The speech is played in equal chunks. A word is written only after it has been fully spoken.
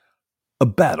A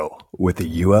battle with a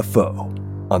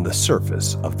UFO on the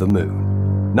surface of the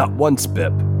moon. Not one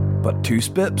spip, but two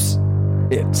spips?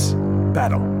 It's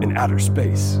Battle in Outer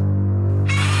Space.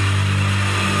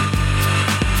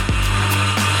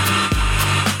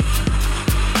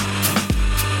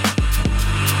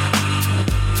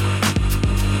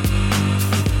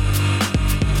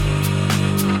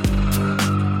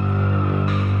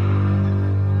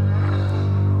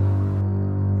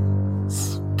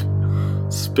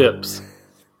 Spips.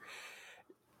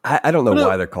 I don't know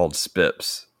why they're called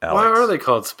spips, Alex. Why are they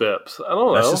called spips? I don't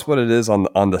know. That's just what it is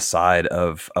on the side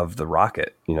of the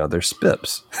rocket. You know, they're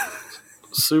spips.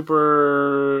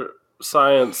 Super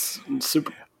science,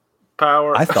 super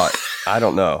power. I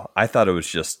don't know. I thought it was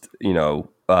just,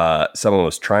 someone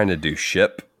was trying to do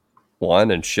ship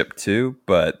 1 and ship 2,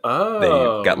 but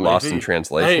they got lost in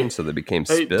translation, so they became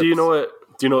spips. Do you know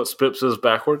what spips is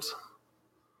backwards?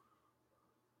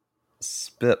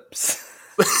 Spips.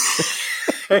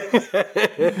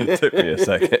 It took me a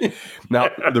second. Now,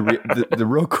 the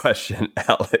real question,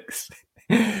 Alex,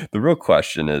 the real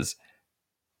question is,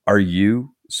 are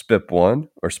you Spip 1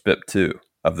 or Spip 2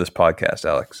 of this podcast,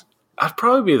 Alex? I'd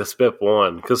probably be the Spip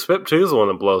 1, because Spip 2 is the one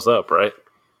that blows up, right?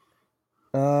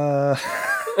 I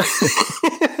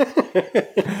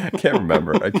can't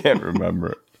remember.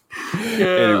 Yeah.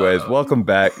 Anyways, welcome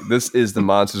back. This is the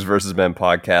Monsters vs. Men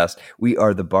podcast. We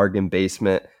are the bargain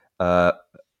basement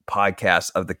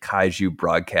podcast of the Kaiju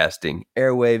Broadcasting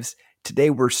airwaves. Today,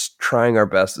 we're trying our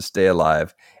best to stay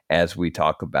alive as we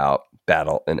talk about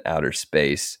Battle in Outer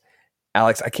Space.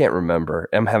 Alex, I can't remember.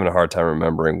 I'm having a hard time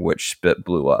remembering which spit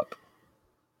blew up.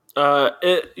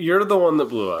 You're the one that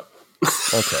blew up.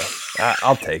 Okay.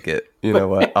 I'll take it. You know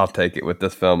what? I'll take it. With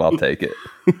this film, I'll take it.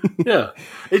 Yeah.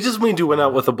 It just means you went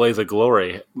out with a blaze of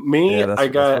glory. Me,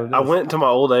 I went to my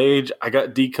old age, I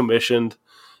got decommissioned,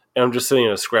 and I'm just sitting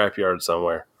in a scrapyard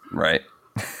somewhere. Right.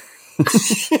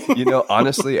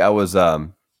 Honestly, I was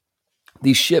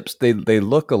these ships, they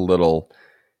look a little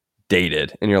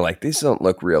dated, and you're like, these don't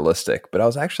look realistic. But I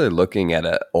was actually looking at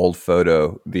an old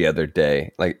photo the other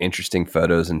day, like interesting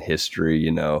photos in history.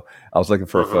 I was looking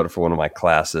for a photo for one of my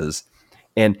classes,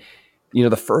 and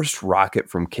the first rocket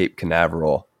from Cape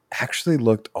Canaveral actually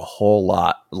looked a whole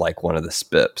lot like one of the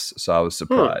Spips. So I was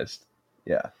surprised.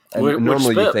 Yeah. And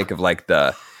normally you think of like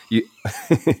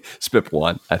Spip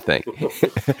 1, I think.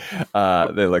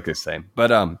 They look the same.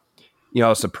 But I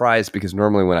was surprised because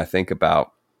normally when I think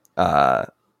about the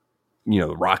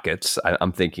rockets,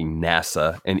 I'm thinking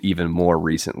NASA, and even more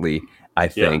recently, I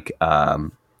think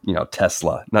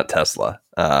Tesla, not Tesla,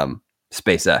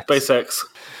 SpaceX.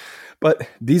 But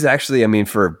these actually,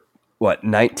 for what,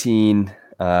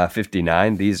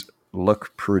 1959, these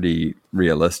look pretty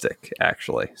realistic,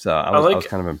 actually. So I was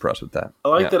kind of impressed with that. I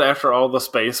like that after all the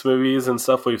space movies and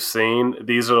stuff we've seen,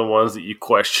 these are the ones that you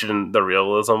question the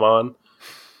realism on.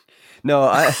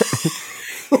 No,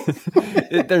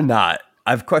 they're not.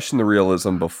 I've questioned the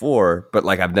realism before, but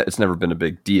it's never been a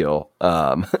big deal.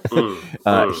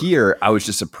 Here, I was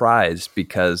just surprised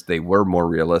because they were more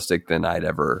realistic than I'd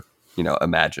ever,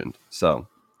 imagined. So,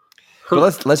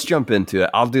 but let's jump into it.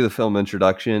 I'll do the film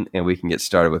introduction, and we can get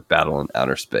started with Battle in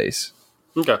Outer Space.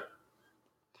 Okay.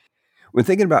 When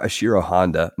thinking about Ishiro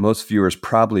Honda, most viewers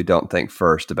probably don't think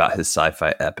first about his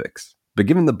sci-fi epics. But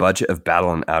given the budget of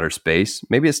Battle in Outer Space,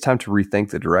 maybe it's time to rethink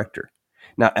the director.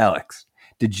 Now, Alex,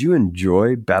 did you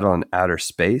enjoy Battle in Outer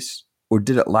Space, or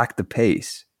did it lack the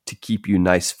pace to keep you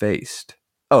nice-faced?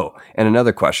 Oh, and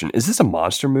another question. Is this a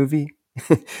monster movie?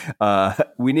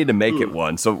 We need to make it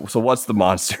one. So what's the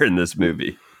monster in this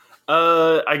movie?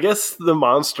 I guess the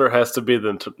monster has to be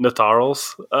the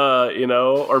Natarals,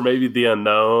 or maybe the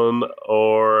Unknown,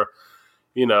 or,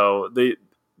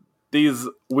 these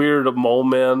weird mole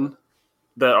men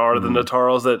that are the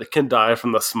Natarals that can die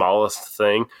from the smallest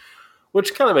thing.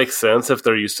 Which kind of makes sense if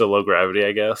they're used to low gravity,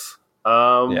 I guess.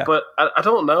 But I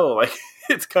don't know. Like,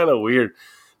 it's kind of weird.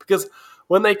 Because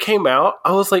when they came out,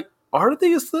 I was like, are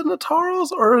these the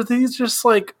Natarals? Or are these just,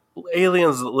 like,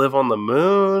 aliens that live on the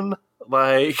moon?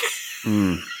 Like,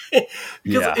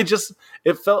 because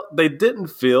it felt, they didn't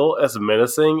feel as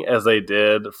menacing as they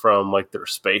did from, like, their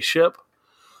spaceship.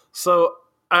 So,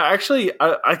 I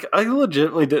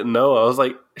legitimately didn't know. I was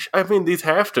like, these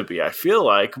have to be, I feel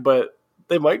like, but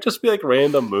they might just be like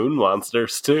random moon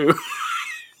monsters too.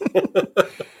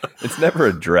 It's never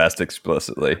addressed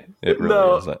explicitly. It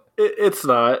really isn't. It's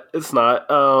not. It's not.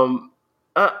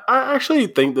 I actually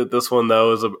think that this one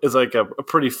though is like a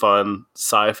pretty fun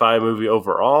sci-fi movie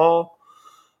overall.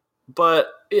 But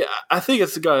yeah, I think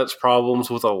it's got its problems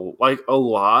with a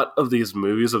lot of these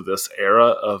movies of this era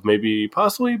of maybe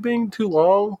possibly being too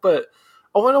long. But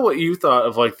I wonder what you thought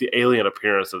of like the alien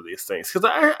appearance of these things, because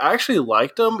I actually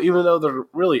liked them, even though they're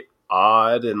really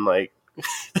odd and like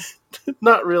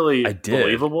not really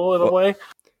believable in a way.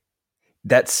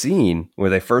 That scene where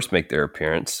they first make their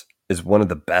appearance is one of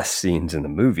the best scenes in the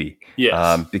movie.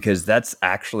 Yes. Because that's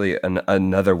actually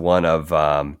another one of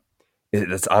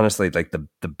that's honestly like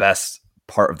the best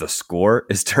part of the score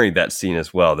is during that scene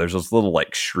as well. There's those little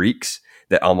like shrieks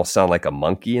that almost sound like a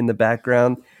monkey in the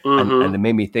background. And it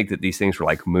made me think that these things were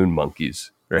like moon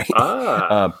monkeys, right?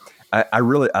 I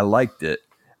liked it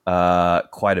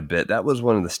quite a bit. That was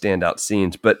one of the standout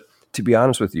scenes. But to be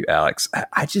honest with you, Alex,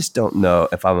 I just don't know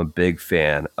if I'm a big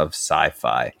fan of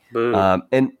sci-fi.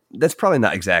 And that's probably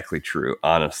not exactly true,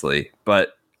 honestly.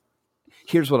 But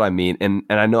here's what I mean. And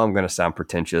I know I'm going to sound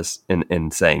pretentious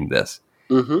in saying this.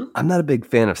 I'm not a big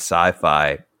fan of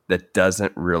sci-fi that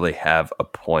doesn't really have a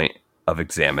point of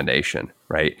examination,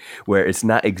 right? Where it's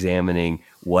not examining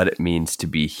what it means to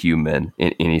be human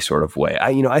in any sort of way.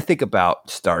 I think about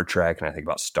Star Trek and I think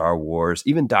about Star Wars,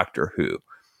 even Doctor Who.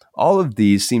 All of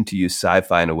these seem to use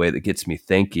sci-fi in a way that gets me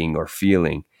thinking or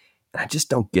feeling. And I just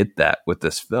don't get that with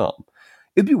this film.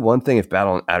 It'd be one thing if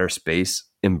Battle in Outer Space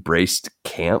embraced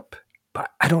camp, but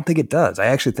I don't think it does. I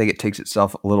actually think it takes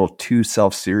itself a little too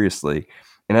self-seriously.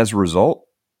 And as a result,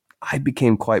 I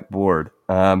became quite bored.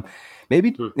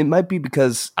 Maybe it might be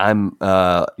because I'm,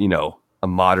 a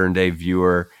modern day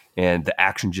viewer and the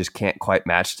action just can't quite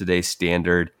match today's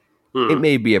standard. It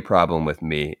may be a problem with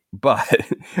me, but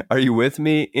are you with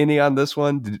me any on this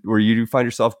one? Were you find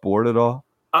yourself bored at all?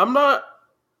 I'm not.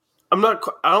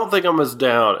 I don't think I'm as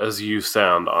down as you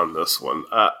sound on this one.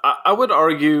 I would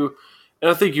argue,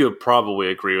 and I think you would probably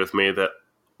agree with me, that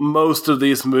most of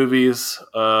these movies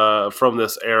from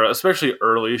this era, especially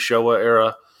early Showa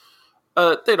era,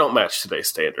 they don't match today's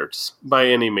standards by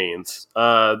any means.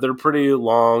 They're pretty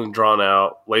long, drawn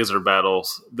out laser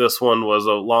battles. This one was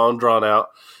a long, drawn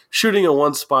out shooting in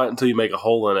one spot until you make a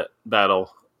hole in it battle.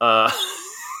 Not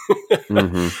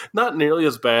nearly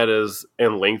as bad as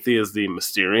and lengthy as the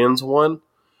Mysterians one,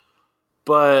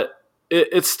 but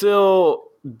it still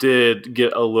did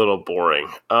get a little boring.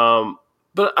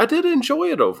 But I did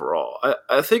enjoy it overall.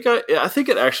 I think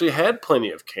it actually had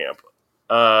plenty of camp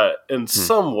in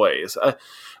some ways.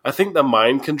 I think the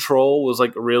mind control was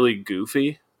like really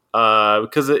goofy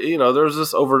because there's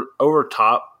this over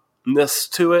topness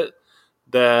to it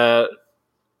that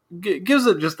gives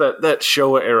it just that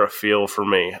Showa era feel for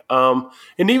me. And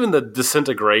even the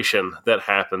disintegration that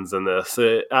happens in this,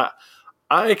 I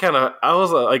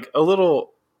was like a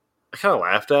little, I kind of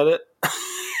laughed at it.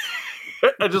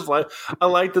 I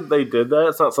like that they did that.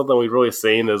 It's not something we've really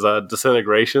seen as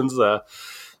disintegrations.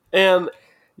 And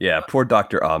yeah, poor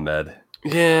Dr. Ahmed.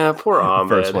 Yeah, poor Ahmed.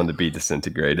 First one to be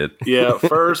disintegrated. Yeah,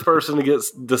 first person to get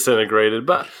disintegrated.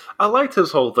 But I liked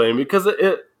his whole thing because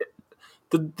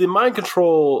the mind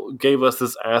control gave us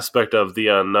this aspect of the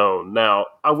unknown. Now,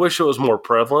 I wish it was more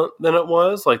prevalent than it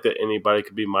was, like that anybody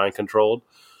could be mind controlled.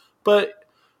 But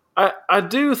I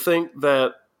do think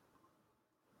that,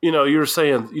 you were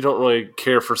saying you don't really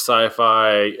care for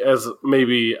sci-fi as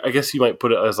maybe, I guess you might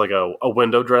put it as like a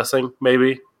window dressing,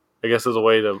 maybe, I guess is a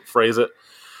way to phrase it.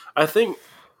 I don't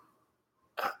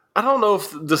know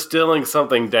if distilling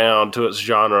something down to its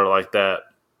genre like that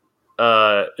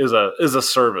is a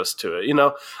service to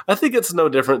it. I think it's no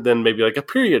different than maybe like a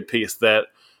period piece that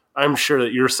I'm sure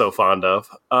that you're so fond of.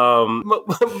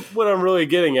 What I'm really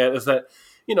getting at is that,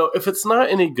 if it's not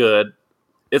any good,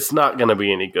 it's not going to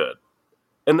be any good.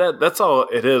 And that's all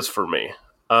it is for me.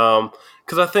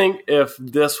 Because I think if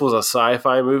this was a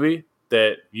sci-fi movie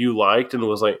that you liked and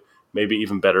was like maybe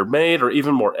even better made or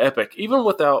even more epic, even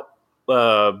without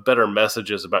better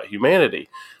messages about humanity,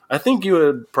 I think you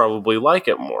would probably like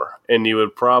it more, and you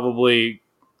would probably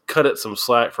cut it some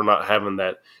slack for not having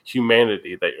that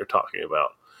humanity that you're talking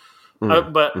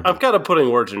about. But I'm kind of putting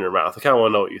words in your mouth. I kind of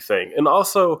want to know what you think. And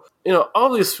also,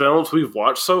 all these films we've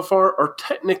watched so far are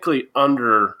technically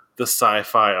under the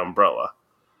sci-fi umbrella.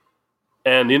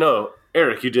 And,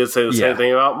 Eric, you did say the same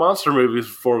thing about monster movies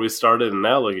before we started, and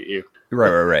now look at you.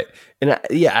 Right. And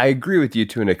I agree with you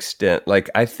to an extent. Like,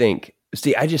 I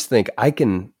just think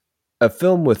a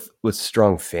film with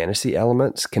strong fantasy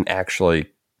elements can actually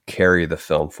carry the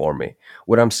film for me.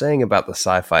 What I'm saying about the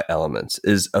sci-fi elements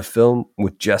is a film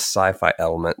with just sci-fi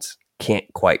elements can't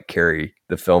quite carry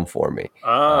the film for me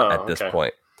at this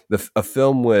point. A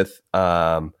film with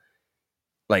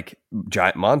like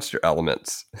giant monster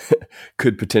elements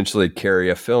could potentially carry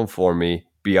a film for me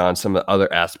beyond some of the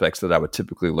other aspects that I would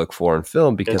typically look for in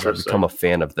film because I've become a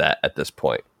fan of that at this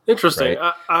point. Interesting.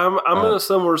 Right? I'm in a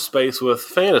similar space with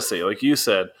fantasy. Like you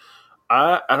said,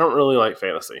 I don't really like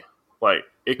fantasy. Like,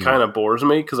 it kind of bores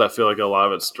me because I feel like a lot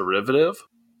of it's derivative.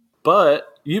 But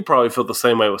you probably feel the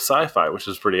same way with sci-fi, which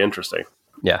is pretty interesting.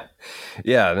 Yeah.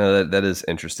 Yeah, no, that is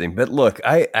interesting. But look,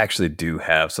 I actually do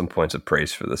have some points of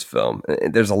praise for this film.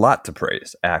 There's a lot to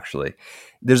praise, actually.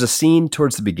 There's a scene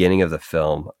towards the beginning of the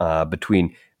film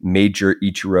between Major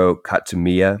Ichiro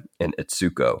Katsumiya and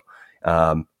Itsuko.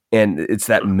 And it's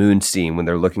that moon scene when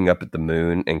they're looking up at the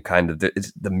moon, and kind of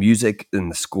the music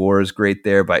and the score is great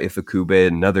there by Ifukube,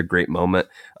 another great moment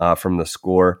from the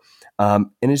score. And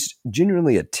it's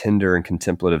genuinely a tender and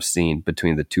contemplative scene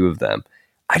between the two of them.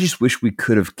 I just wish we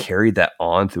could have carried that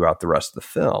on throughout the rest of the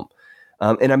film.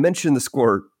 And I mentioned the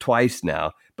score twice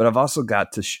now, but I've also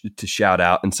got to shout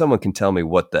out, and someone can tell me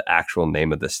what the actual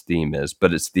name of this theme is,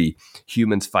 but it's the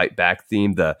Humans Fight Back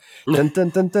theme, the dun dun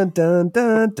dun dun dun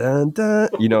dun dun dun.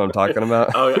 You know what I'm talking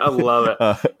about? Oh, I love it.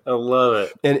 I love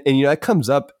it. And it comes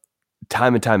up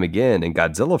time and time again in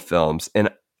Godzilla films, and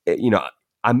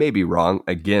I may be wrong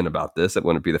again about this. It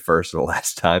wouldn't be the first or the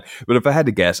last time. But if I had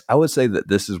to guess, I would say that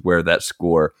this is where that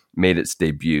score made its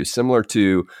debut, similar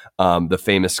to the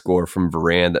famous score from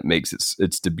Varan that makes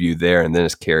its debut there and then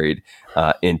is carried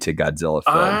into Godzilla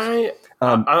films.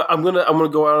 I'm gonna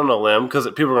go out on a limb because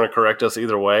people are going to correct us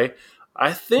either way.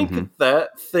 I think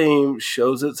that theme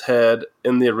shows its head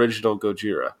in the original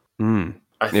Gojira.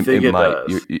 I think it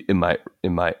does. It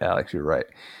might, Alex, you're right.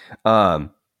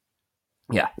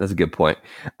 Yeah, that's a good point.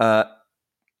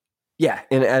 Yeah,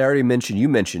 and I already you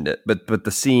mentioned it, but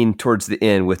the scene towards the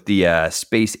end with the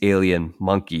space alien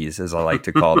monkeys, as I like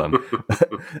to call them,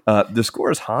 the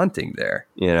score is haunting there,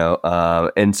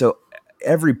 and so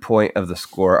every point of the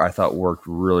score I thought worked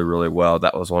really, really well.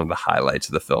 That was one of the highlights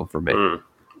of the film for me.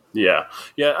 Yeah,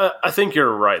 I think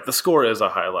you're right. The score is a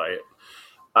highlight.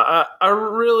 I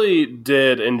really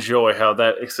did enjoy how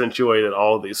that accentuated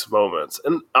all of these moments,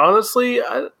 and honestly,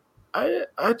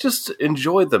 I just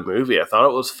enjoyed the movie. I thought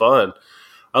it was fun.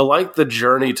 I like the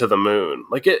journey to the moon.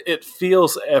 Like, it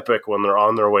feels epic when they're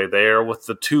on their way there with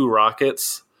the two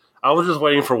rockets. I was just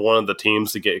waiting for one of the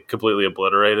teams to get completely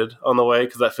obliterated on the way,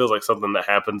 because that feels like something that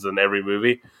happens in every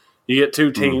movie. You get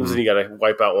two teams and you got to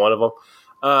wipe out one of them.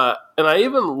 And I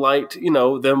even liked,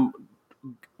 them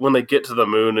when they get to the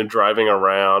moon and driving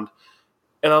around.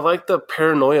 And I like the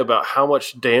paranoia about how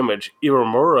much damage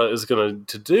Iwamura is going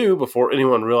to do before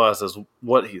anyone realizes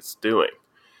what he's doing.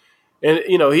 And,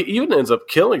 he even ends up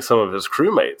killing some of his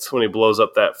crewmates when he blows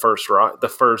up that first rock, the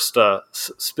first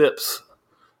Spips.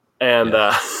 And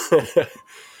I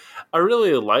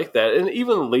really like that. And it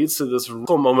even leads to this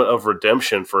real moment of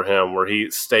redemption for him where he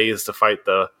stays to fight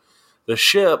the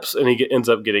ships and he ends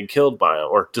up getting killed by them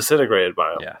or disintegrated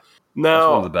by them. Yeah. Now, that's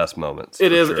one of the best moments.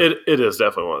 It is. Sure. It is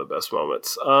definitely one of the best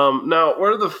moments. Now,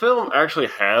 where the film actually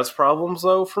has problems,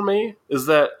 though, for me, is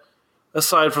that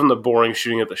aside from the boring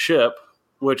shooting at the ship,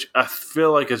 which I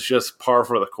feel like is just par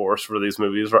for the course for these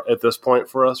movies at this point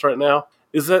for us right now,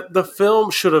 is that the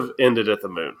film should have ended at the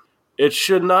moon. It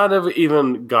should not have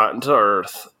even gotten to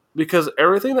Earth, because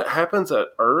everything that happens at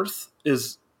Earth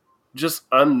is just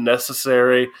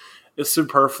unnecessary. It's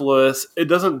superfluous. It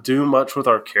doesn't do much with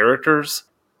our characters.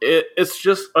 It's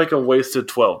just like a wasted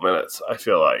 12 minutes, I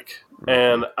feel like.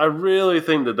 And I really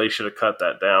think that they should have cut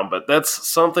that down. But that's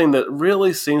something that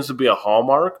really seems to be a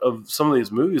hallmark of some of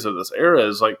these movies of this era,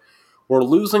 is like, we're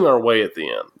losing our way at the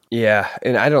end. Yeah,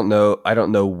 and I don't know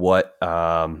what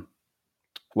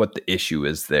the issue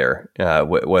is there,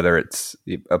 whether it's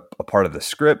a part of the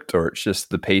script or it's just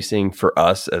the pacing for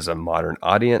us as a modern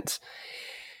audience.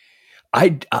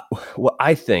 What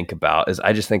I think about is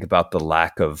I just think about the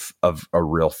lack of a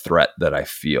real threat that I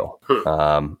feel.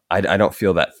 I don't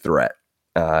feel that threat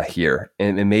here,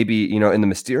 and maybe in the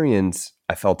Mysterians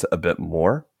I felt a bit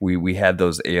more. We had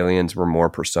those aliens were more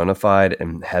personified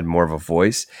and had more of a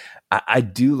voice. I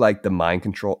do like the mind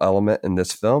control element in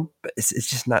this film, but it's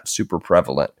just not super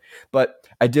prevalent. But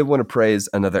I did want to praise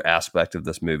another aspect of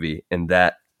this movie, and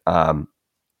that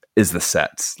is the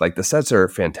sets. Like, the sets are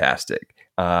fantastic.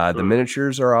 The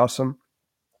miniatures are awesome,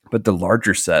 but the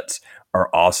larger sets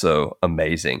are also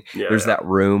amazing. There's that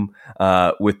room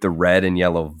with the red and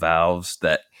yellow valves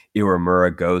that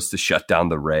Iwamura goes to shut down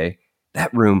the ray.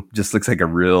 That room just looks like a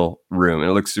real room, and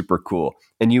it looks super cool.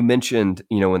 And you mentioned,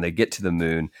 when they get to the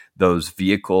moon, those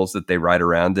vehicles that they ride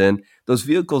around in, those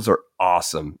vehicles are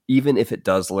awesome, even if it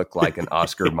does look like an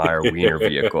Oscar Mayer Wiener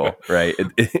vehicle, right?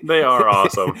 They are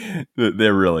awesome.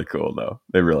 They're really cool, though.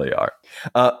 They really are.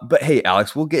 But hey,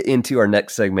 Alex, we'll get into our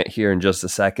next segment here in just a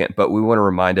second, but we want to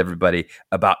remind everybody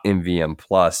about MVM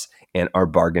Plus and our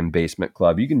Bargain Basement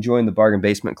Club. You can join the Bargain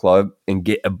Basement Club and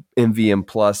get a MVM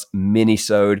Plus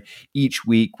mini-sode each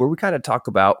week where we kind of talk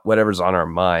about whatever whatever's on our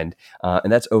mind.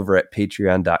 And that's over at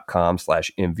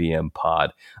patreon.com/MVMpod.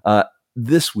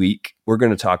 This week, we're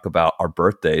going to talk about our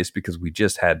birthdays because we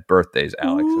just had birthdays,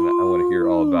 Alex, and I want to hear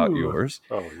all about yours.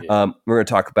 Oh, yeah. We're going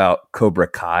to talk about Cobra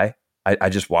Kai. I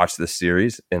just watched this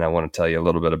series, and I want to tell you a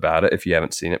little bit about it if you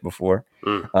haven't seen it before.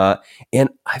 And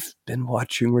I've been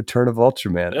watching Return of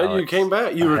Ultraman. Yeah, Alex. you came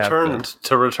back. You returned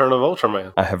to Return of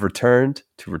Ultraman. I have returned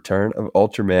to Return of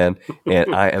Ultraman,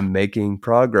 and I am making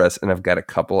progress, and I've got a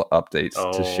couple of updates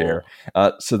to share.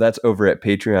 So that's over at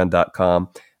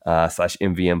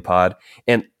patreon.com/MVMpod.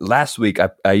 And last week,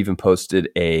 I even posted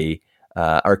or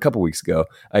a couple weeks ago,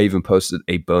 I even posted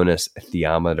a bonus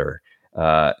theometer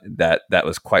that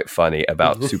was quite funny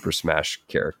about Super Smash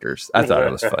characters. I thought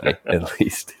it was funny, at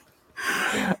least.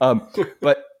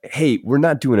 But hey, we're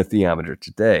not doing a theometer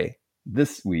today.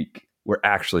 This week, we're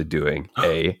actually doing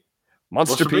a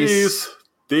Monsterpiece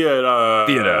Theater.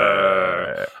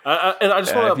 And I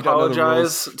just want to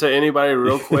apologize to anybody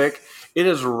real quick. It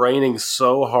is raining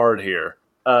so hard here.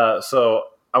 So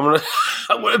I'm gonna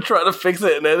try to fix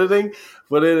it in editing,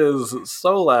 but it is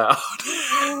so loud.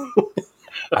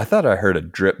 I thought I heard a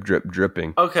drip, drip,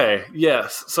 dripping. Okay,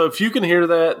 yes. So if you can hear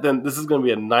that, then this is going to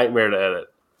be a nightmare to edit.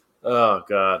 Oh,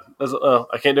 God.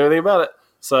 I can't do anything about it.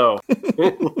 So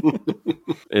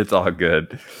it's all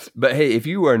good. But hey, if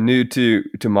you are new to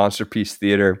Monsterpiece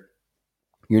Theater,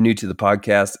 you're new to the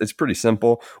podcast, it's pretty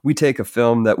simple. We take a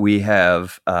film that we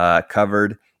have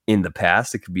covered in the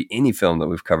past. It could be any film that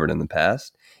we've covered in the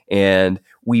past. And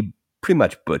we pretty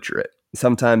much butcher it.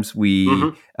 Sometimes we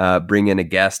bring in a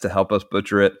guest to help us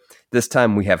butcher it. This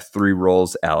time we have 3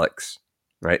 roles, Alex,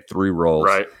 right? 3 roles.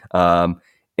 Right.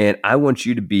 And I want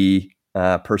you to be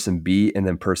person B and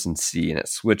then person C, and it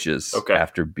switches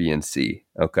after B and C.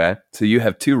 Okay. So you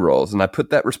have 2 roles, and I put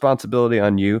that responsibility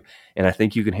on you, and I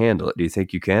think you can handle it. Do you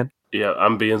think you can? Yeah,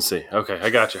 I'm B and C. Okay, I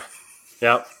got you.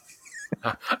 Yep.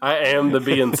 I am the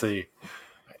B and C.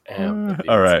 I am the B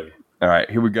All right. and C. All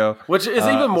right, here we go. Which is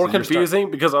even more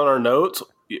confusing because on our notes,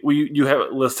 you have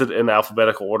it listed in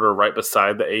alphabetical order right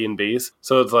beside the A and B's.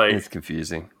 So it's like... It's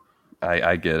confusing.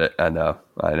 I get it. I know.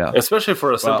 Especially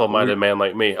for a simple-minded man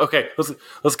like me. Okay,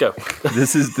 let's go.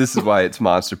 This is why it's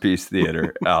Monsterpiece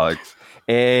Theater, Alex.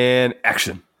 And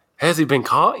action. Has he been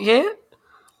caught yet?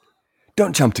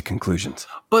 Don't jump to conclusions.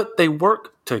 But they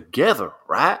work together,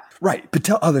 right? Right, but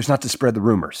tell others not to spread the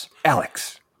rumors.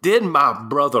 Alex. Did my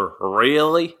brother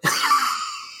really?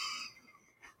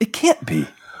 It can't be.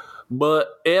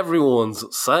 But everyone's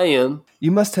saying... You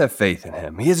must have faith in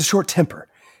him. He has a short temper,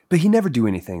 but he never do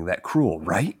anything that cruel,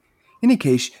 right? In any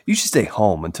case, you should stay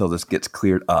home until this gets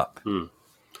cleared up.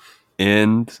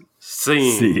 End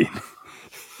scene.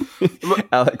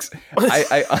 Alex,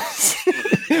 I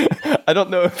don't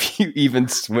know if you even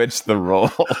switched the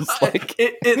roles. Like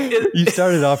you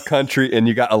started off country and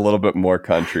you got a little bit more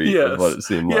country. Yes. Is what it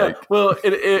seemed like. Well,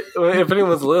 if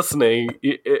anyone's listening,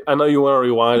 I know you want to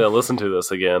rewind and listen to this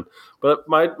again. But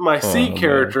my C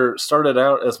character started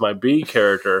out as my B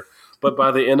character, but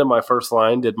by the end of my first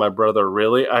line, did my brother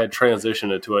really? I had transitioned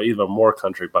it to an even more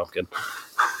country bumpkin.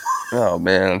 Oh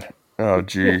man. Oh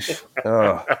geez.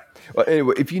 Oh. Well,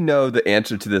 anyway, if you know the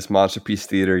answer to this Monsterpiece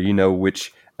Theater, you know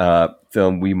which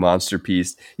film we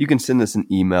Monsterpieced, you can send us an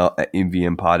email at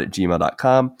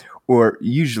mvmpod@gmail.com, or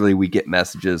usually we get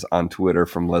messages on Twitter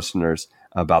from listeners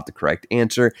about the correct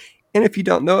answer. And if you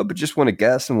don't know it but just want to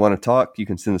guess and want to talk, you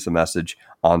can send us a message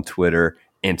on Twitter,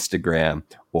 Instagram,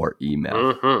 or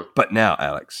email. But now,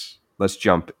 Alex, let's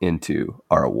jump into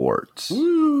our awards.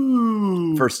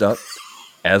 Woo. First up,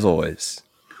 as always,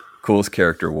 coolest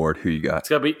character award. Who you got? It's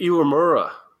got to be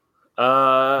Iwamura.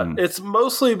 It's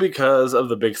mostly because of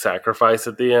the big sacrifice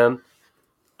at the end.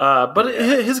 But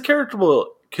his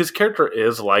character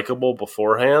is likable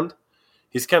beforehand.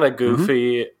 He's kind of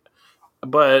goofy.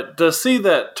 But to see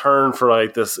that turn for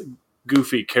like this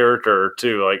goofy character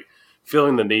to like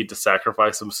feeling the need to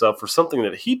sacrifice himself for something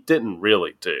that he didn't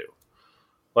really do.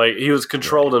 Like he was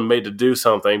controlled and made to do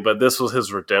something, but this was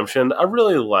his redemption. I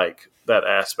really like that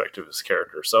aspect of his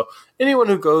character. So anyone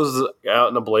who goes out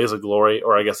in a blaze of glory,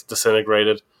 or I guess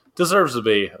disintegrated, deserves to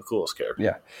be a coolest character.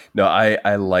 Yeah. No,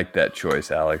 I like that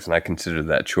choice, Alex, and I consider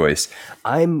that choice.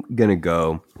 I'm going to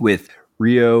go with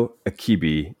Ryo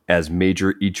Akibi as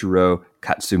Major Ichiro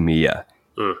Katsumiya.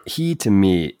 He, to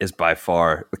me, is by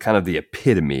far kind of the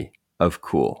epitome of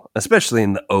cool, especially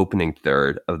in the opening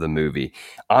third of the movie.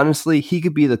 Honestly, he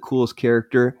could be the coolest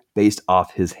character based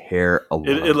off his hair alone.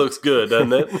 It looks good,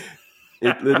 doesn't it?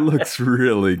 It looks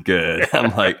really good.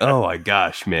 I'm like, oh my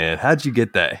gosh, man, how'd you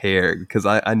get that hair? Because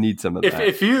I need some of that.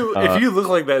 If you look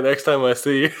like that next time I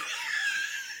see you,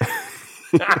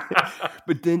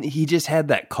 But then he just had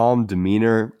that calm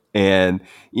demeanor. And,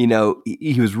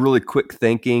 he was really quick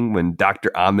thinking when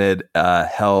Dr. Ahmed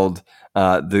held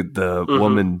the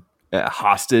woman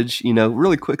hostage,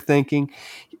 really quick thinking.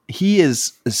 He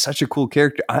is such a cool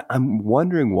character. I'm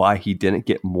wondering why he didn't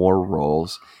get more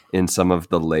roles in some of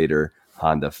the later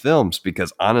Honda films,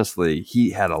 because honestly, he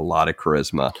had a lot of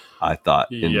charisma, I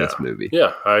thought, in this movie.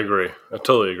 Yeah, I agree. I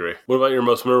totally agree. What about your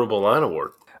most memorable line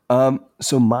award?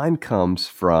 So mine comes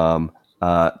from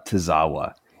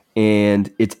Tozawa,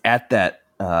 and it's at that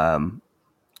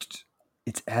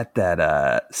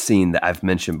scene that I've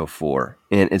mentioned before,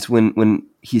 and it's when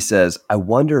he says, "I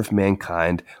wonder if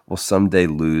mankind will someday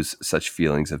lose such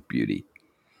feelings of beauty."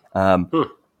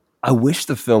 I wish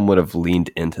the film would have leaned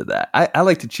into that. I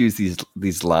like to choose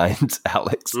these lines,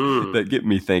 Alex, that get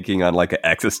me thinking on like an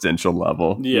existential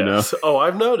level. Yes. Oh,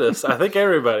 I've noticed. I think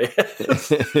everybody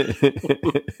has.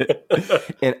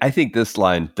 And I think this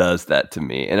line does that to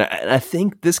me. And I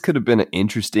think this could have been an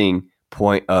interesting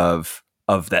point of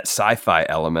that sci-fi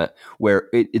element where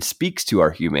it speaks to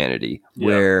our humanity,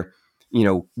 where,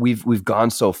 we've gone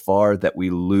so far that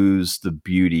we lose the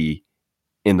beauty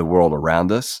in the world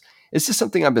around us. It's just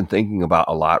something I've been thinking about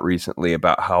a lot recently,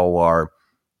 about how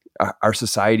our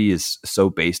society is so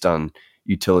based on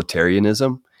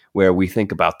utilitarianism, where we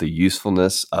think about the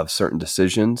usefulness of certain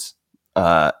decisions,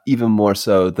 even more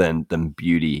so than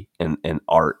beauty and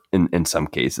art in some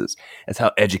cases. That's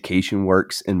how education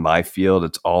works in my field.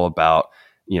 It's all about,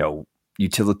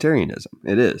 utilitarianism.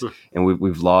 It is. And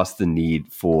we've lost the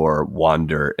need for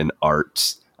wonder and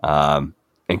arts and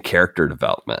character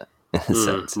development. In a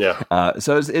sense.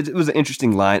 So it was an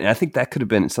interesting line. And I think that could have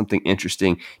been something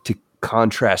interesting to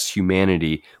contrast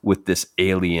humanity with this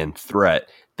alien threat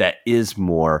that is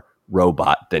more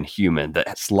robot than human,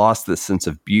 that's lost the sense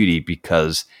of beauty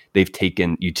because they've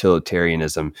taken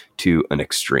utilitarianism to an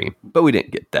extreme. But we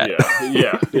didn't get that.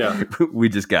 Yeah. We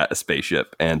just got a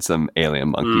spaceship and some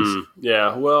alien monkeys.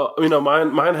 Well,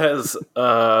 mine has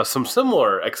some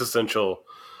similar existential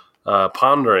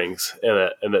ponderings in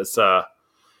it. And it's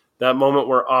that moment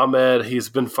where Ahmed, he's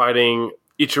been fighting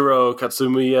Ichiro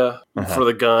Katsumiya for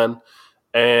the gun,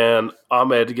 and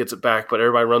Ahmed gets it back, but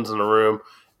everybody runs in the room,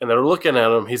 and they're looking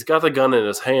at him. He's got the gun in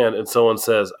his hand, and someone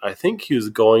says, "I think he was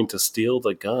going to steal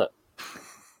the gun."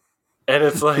 And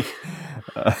it's like...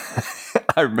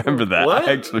 I remember that. What?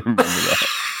 I actually remember that.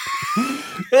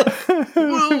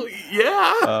 Well,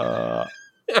 yeah.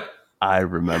 I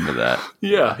remember that.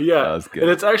 Yeah. That was good.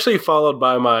 And it's actually followed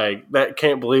by my that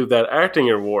can't believe that acting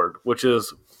award, which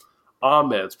is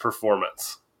Ahmed's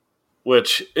performance,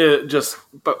 which is just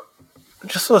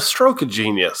a stroke of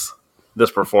genius. This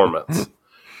performance,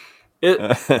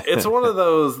 it's one of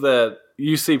those that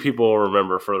you see people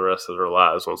remember for the rest of their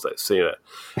lives once they've seen it.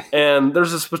 And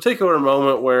there's this particular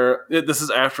moment where this is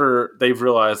after they've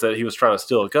realized that he was trying to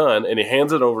steal a gun, and he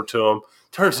hands it over to him.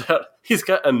 Turns out he's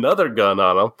got another gun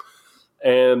on him.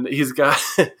 And he's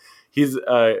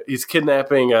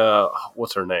kidnapping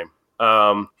what's her name?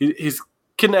 He's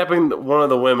kidnapping one of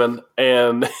the women,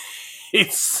 and he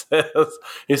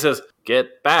says,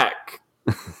 "Get back."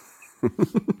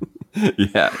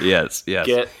 Yes.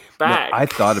 Get back. No, I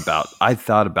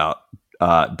thought about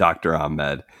Dr.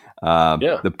 Ahmed,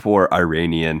 the poor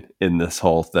Iranian in this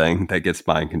whole thing that gets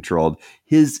mind controlled.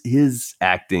 His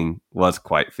acting was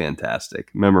quite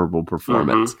fantastic. Memorable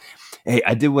performance. Hey,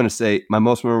 I did want to say my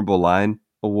most memorable line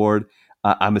award.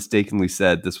 I mistakenly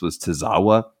said this was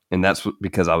Tozawa, and that's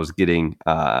because I was getting.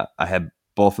 I had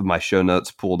both of my show notes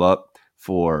pulled up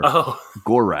for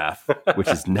Gorath, which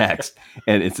is next,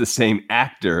 and it's the same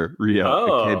actor, Ryo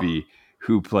Akebi,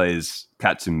 who plays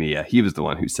Katsumiya. He was the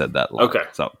one who said that line. Okay,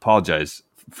 so apologize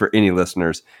for any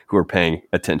listeners who are paying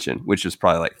attention, which is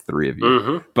probably like 3 of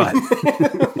you, but.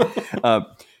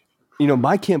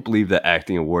 My Can't Believe That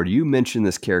acting award, you mentioned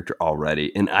this character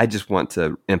already, and I just want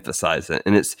to emphasize it.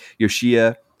 And it's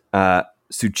Yoshia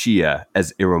Tsuchiya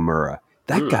as Iromura.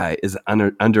 That guy is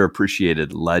an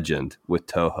underappreciated legend with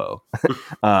Toho.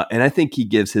 And I think he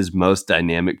gives his most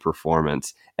dynamic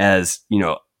performance as,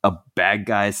 a bad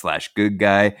guy / good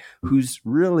guy who's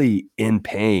really in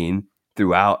pain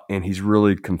throughout, and he's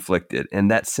really conflicted.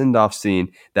 And that send-off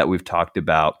scene that we've talked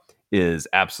about is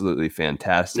absolutely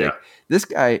fantastic. Yeah. This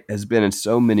guy has been in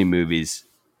so many movies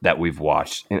that we've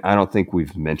watched, and I don't think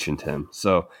we've mentioned him.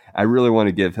 So I really want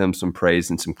to give him some praise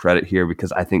and some credit here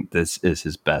because I think this is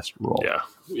his best role.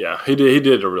 Yeah. He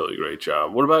did a really great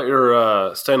job. What about your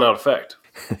standout effect?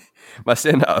 My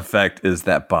standout effect is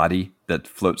that body that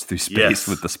floats through space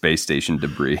with the space station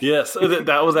debris. Yes,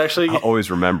 that was actually... I always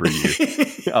remember you.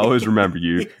 I always remember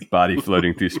you, body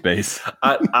floating through space.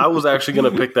 I was actually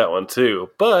going to pick that one too,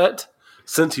 but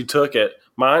since you took it,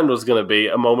 mine was going to be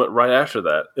a moment right after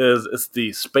that. It's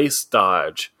the space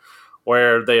dodge,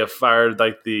 where they have fired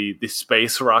like the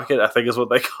space rocket, I think is what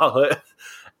they call it,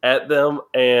 at them,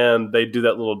 and they do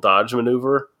that little dodge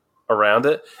maneuver around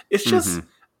it. It's just,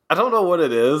 I don't know what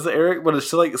it is, Eric, but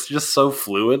it's just so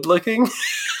fluid looking.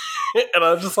 And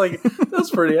I was just like,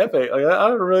 that's pretty epic. Like, I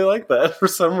really like that for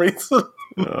some reason.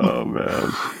 Oh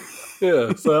man.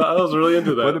 Yeah, so I was really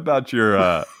into that. What about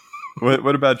your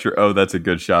what about your that's a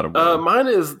good shot of one? Mine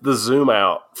is the zoom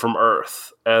out from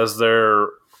Earth as they're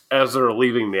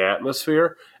leaving the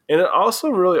atmosphere. And it also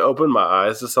really opened my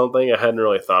eyes to something I hadn't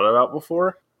really thought about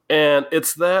before. And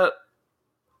it's that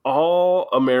all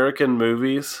American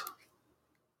movies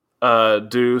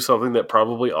do something that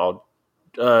probably all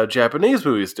Japanese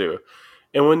movies do.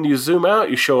 And when you zoom out,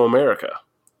 you show America.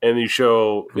 And you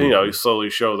show, you slowly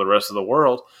show the rest of the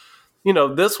world.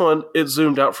 This one, it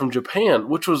zoomed out from Japan,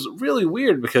 which was really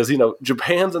weird because,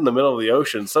 Japan's in the middle of the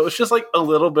ocean. So it's just like a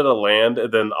little bit of land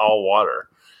and then all water.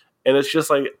 And it's just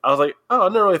like, I was like, oh, I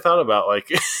never really thought about like,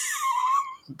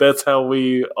 that's how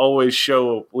we always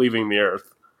show leaving the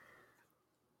Earth.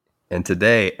 And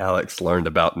today, Alex learned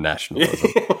about nationalism.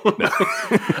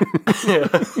 Yeah.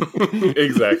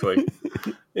 Exactly.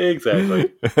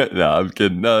 No, I'm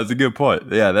kidding. No, that's a good point.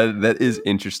 Yeah, that is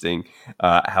interesting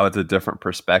how it's a different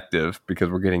perspective because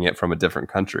we're getting it from a different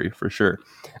country for sure.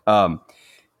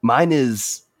 Mine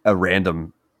is a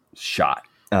random shot.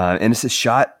 And it's a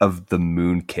shot of the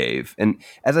moon cave. And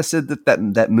as I said,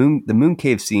 the moon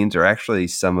cave scenes are actually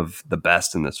some of the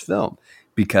best in this film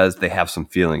because they have some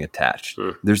feeling attached.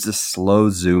 There's this slow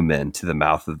zoom in to the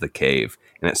mouth of the cave,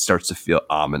 and it starts to feel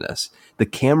ominous. The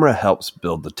camera helps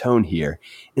build the tone here.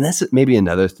 And that's maybe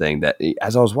another thing that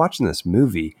as I was watching this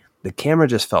movie, the camera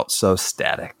just felt so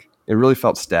static. It really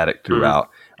felt static throughout.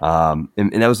 And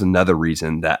that was another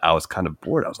reason that I was kind of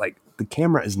bored. I was like, the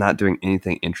camera is not doing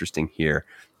anything interesting here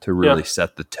to really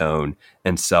set the tone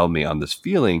and sell me on this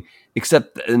feeling,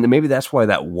 except, and maybe that's why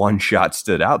that one shot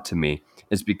stood out to me,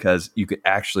 is because you could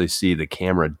actually see the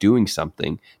camera doing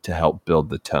something to help build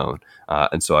the tone.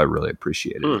 And so I really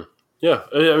appreciated it. Yeah.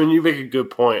 I mean, you make a good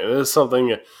point. It is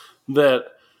something that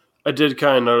I did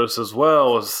kind of notice as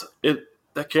well was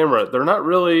that camera, they're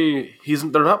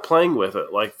not playing with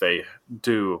it like they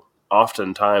do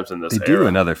oftentimes in this era. They do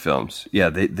in other films. Yeah,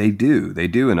 they do. They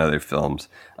do in other films.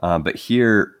 But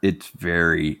here it's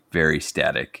very, very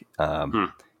static.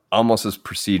 Almost as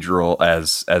procedural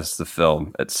as the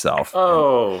film itself.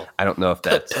 Oh. I don't know if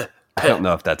that's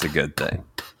a good thing.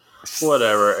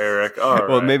 Whatever, Eric. All right.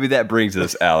 Well, maybe that brings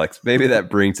us, Alex. Maybe that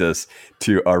brings us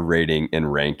to our rating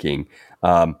and ranking.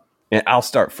 And I'll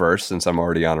start first since I'm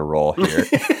already on a roll here.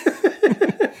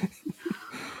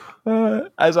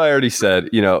 As I already said,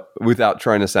 without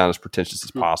trying to sound as pretentious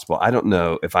as possible, I don't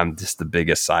know if I'm just the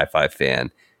biggest sci-fi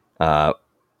fan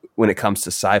when it comes to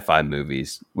sci-fi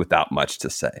movies without much to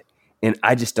say. And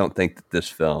I just don't think that this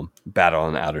film, Battle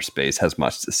in Outer Space, has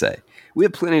much to say. We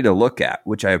have plenty to look at,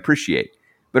 which I appreciate.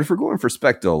 But if we're going for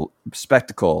spectacle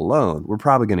alone, we're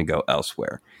probably going to go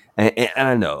elsewhere. And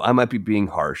I know I might be being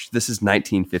harsh. This is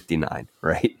 1959,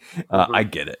 right? I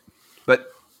get it. But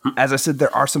as I said,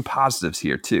 there are some positives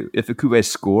here too. Ifukube's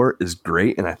score is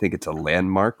great, and I think it's a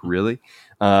landmark, really.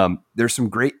 There's some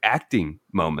great acting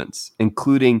moments,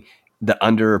 including the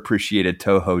underappreciated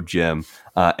Toho gem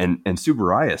and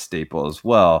Tsuburaya staple as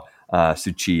well,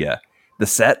 Tsuchiya. The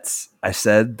sets, I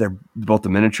said, they're both the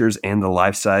miniatures and the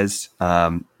life-size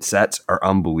sets are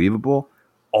unbelievable.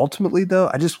 Ultimately,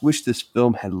 though, I just wish this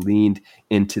film had leaned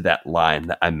into that line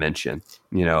that I mentioned.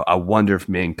 I wonder if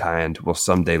mankind will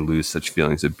someday lose such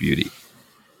feelings of beauty.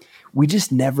 We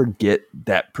just never get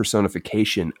that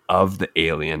personification of the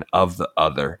alien, of the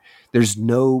other. There's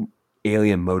no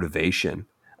alien motivation.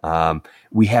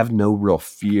 We have no real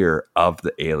fear of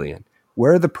the alien.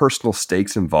 Where are the personal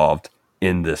stakes involved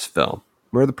in this film?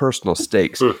 Where are the personal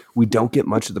stakes? We don't get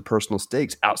much of the personal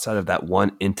stakes outside of that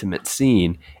one intimate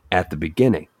scene at the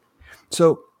beginning.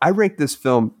 So I rank this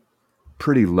film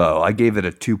pretty low. I gave it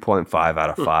a 2.5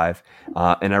 out of 5,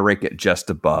 and I rank it just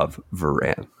above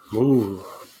Varan. Ooh.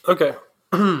 Okay.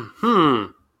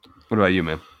 What about you,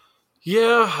 man?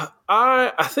 Yeah,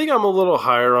 I think I'm a little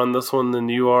higher on this one than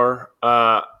you are.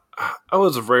 I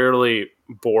was rarely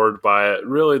bored by it.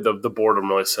 Really, the boredom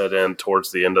really set in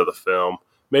towards the end of the film.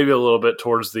 Maybe a little bit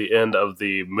towards the end of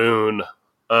the moon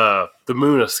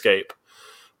escape.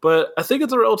 But I think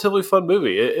it's a relatively fun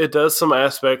movie. It does some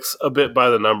aspects a bit by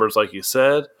the numbers, like you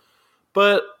said.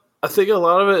 But I think a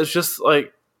lot of it is just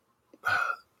like,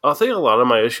 I think a lot of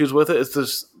my issues with it is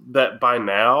just that by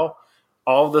now,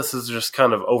 all of this is just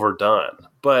kind of overdone.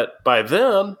 But by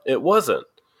then, it wasn't.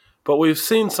 But we've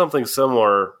seen something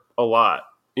similar a lot,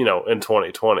 in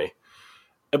 2020.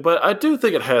 But I do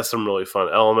think it has some really fun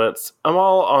elements. I'm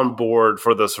all on board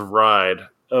for this ride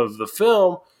of the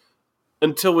film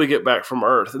until we get back from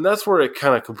Earth, and that's where it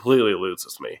kind of completely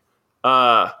loses me.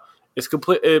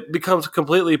 It becomes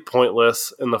completely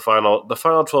pointless in the final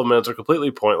 12 minutes are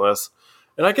completely pointless,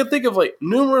 and I can think of like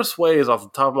numerous ways off the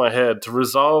top of my head to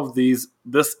resolve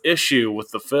this issue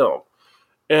with the film.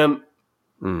 And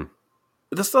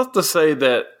that's not to say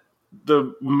that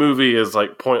the movie is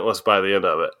like pointless by the end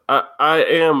of it. I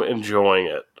am enjoying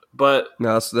it, but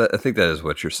no, I think that is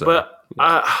what you're saying. But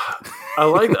I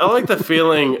like the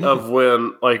feeling of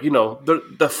when, like,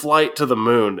 the flight to the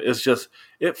moon is just,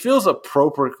 it feels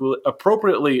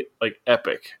appropriately like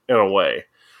epic in a way,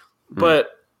 but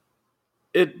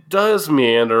it does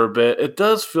meander a bit. It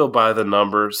does feel by the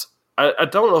numbers. I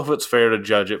don't know if it's fair to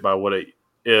judge it by what it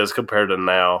is compared to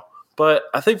now, but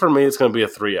I think for me it's going to be a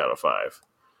 3 out of 5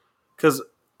 because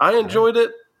I enjoyed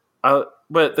it,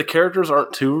 but the characters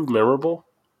aren't too memorable.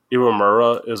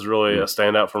 Iwamura is really a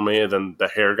standout for me, than the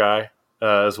hair guy,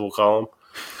 as we'll call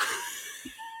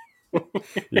him.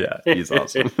 Yeah, he's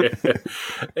awesome.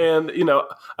 And,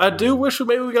 I do wish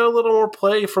maybe we got a little more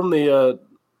play from the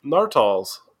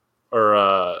Nartals.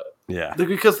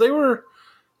 Because they were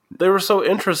so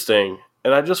interesting,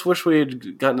 and I just wish we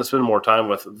had gotten to spend more time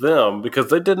with them, because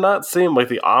they did not seem like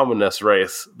the ominous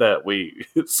race that we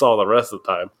saw the rest of the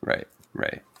time. Right.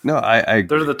 No, I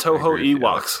They're the Toho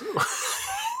Ewoks.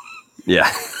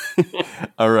 Yeah.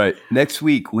 All right. Next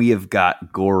week we have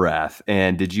got Gorath.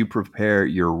 And did you prepare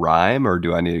your rhyme, or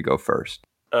do I need to go first?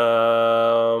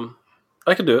 I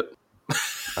can do it.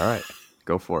 All right.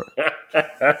 Go for it.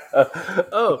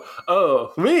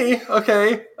 Oh, me?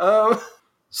 Okay.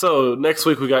 So next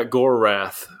week we got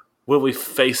Gorath. Will we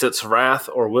face its wrath,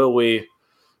 or will we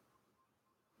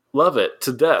love it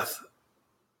to death?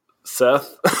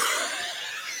 Seth?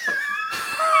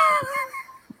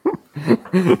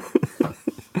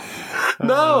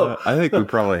 No, I think we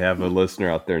probably have a listener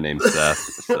out there named Seth.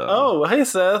 So. Oh, hey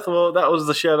Seth. Well, that was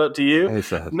the shout out to you. Hey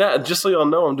Seth. Now, just so y'all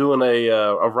know, I'm doing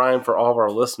a rhyme for all of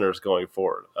our listeners going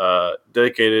forward,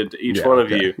 dedicated to each one of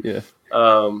you. Yeah.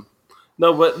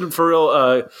 No, but for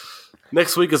real,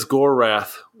 next week is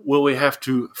Gorath. Will we have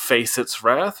to face its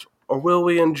wrath, or will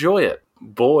we enjoy it?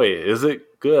 Boy, is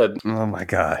it good! Oh my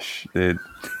gosh, dude!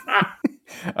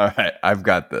 All right, I've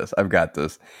got this.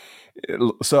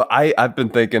 So I've been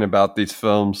thinking about these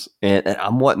films, and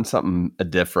I'm wanting something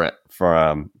different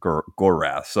from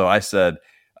Gorath. So I said,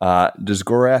 does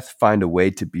Gorath find a way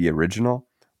to be original,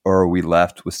 or are we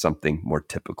left with something more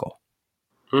typical?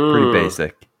 Pretty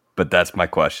basic, but that's my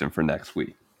question for next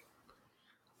week.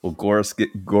 Will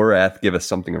Gorath give us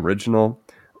something original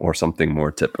or something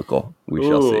more typical? We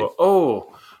shall see.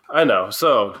 Oh, I know.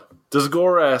 So does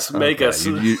Gorath make us...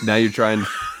 now you're trying...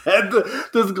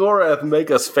 Does Gorath make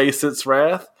us face its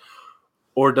wrath,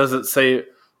 or does it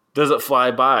fly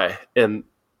by and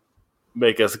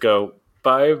make us go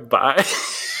bye bye?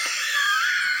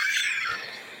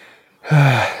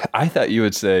 I thought you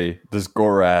would say, does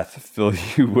Gorath fill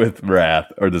you with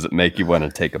wrath, or does it make you want to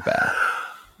take a bath?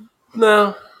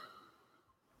 No.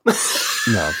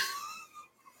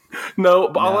 No,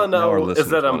 but all I know is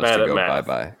that I'm bad at math.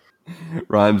 Bye-bye.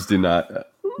 Rhymes do not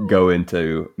go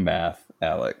into math,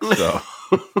 Alex. So,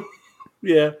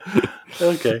 yeah.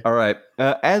 Okay. All right.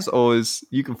 As always,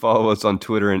 you can follow us on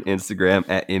Twitter and Instagram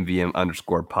at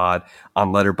MVM_pod.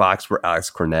 On Letterboxd, we're Alex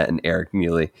Cornett and Eric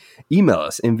Neely. Email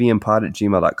us,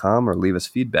 mvmpod@gmail.com, or leave us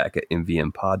feedback at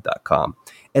mvmpod.com.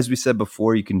 As we said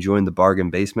before, you can join the Bargain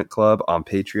Basement Club on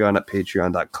Patreon at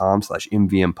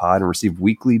patreon.com/mvmpod and receive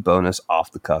weekly bonus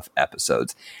off-the-cuff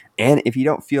episodes. And if you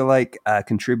don't feel like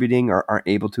contributing or aren't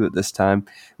able to at this time,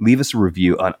 leave us a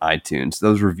review on iTunes.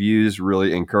 Those reviews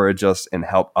really encourage us and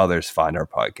help others find our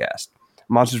podcast.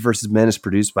 Monsters vs. Men is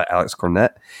produced by Alex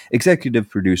Cornett. Executive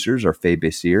producers are Faye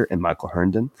Bessier and Michael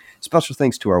Herndon. Special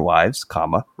thanks to our wives,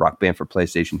 Rock Band for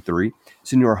PlayStation 3,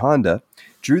 Senor Honda,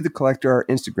 Drew the Collector, our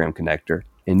Instagram connector,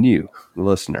 and you, the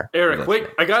listener. Eric, wait,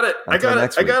 I got it. I got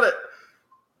it.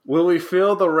 Will we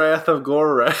feel the wrath of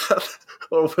Gorath,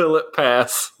 or will it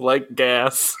pass like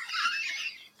gas?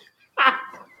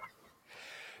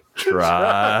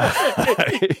 Try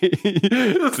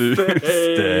to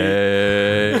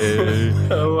stay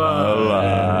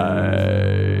alive.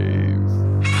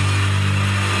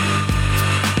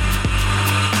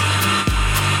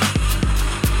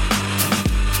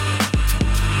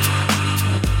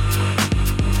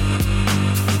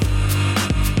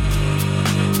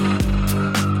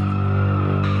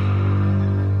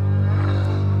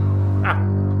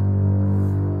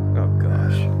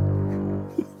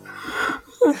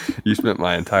 You spent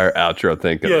my entire outro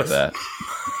thinking of that.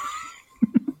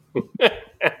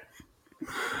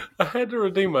 I had to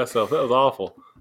redeem myself. That was awful.